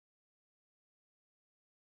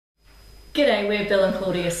G'day, we're Bill and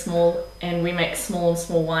Claudia Small and we make small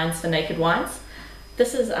wines for Naked Wines.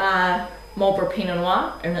 This is our Marlborough Pinot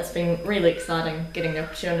Noir and it's been really exciting getting the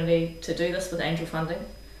opportunity to do this with angel funding.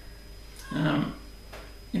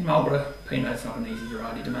 In Marlborough, Pinot's not an easy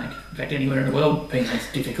variety to make. In fact, anywhere in the world, Pinot's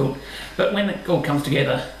difficult. But when it all comes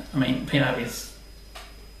together, I mean, Pinot is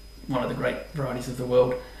one of the great varieties of the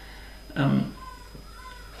world.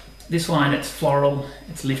 This wine, it's floral,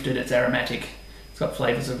 it's lifted, it's aromatic. It's got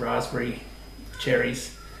flavours of raspberry,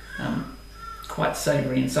 cherries, quite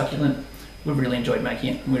savoury and succulent. We've really enjoyed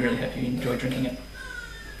making it and we really hope you enjoy drinking it.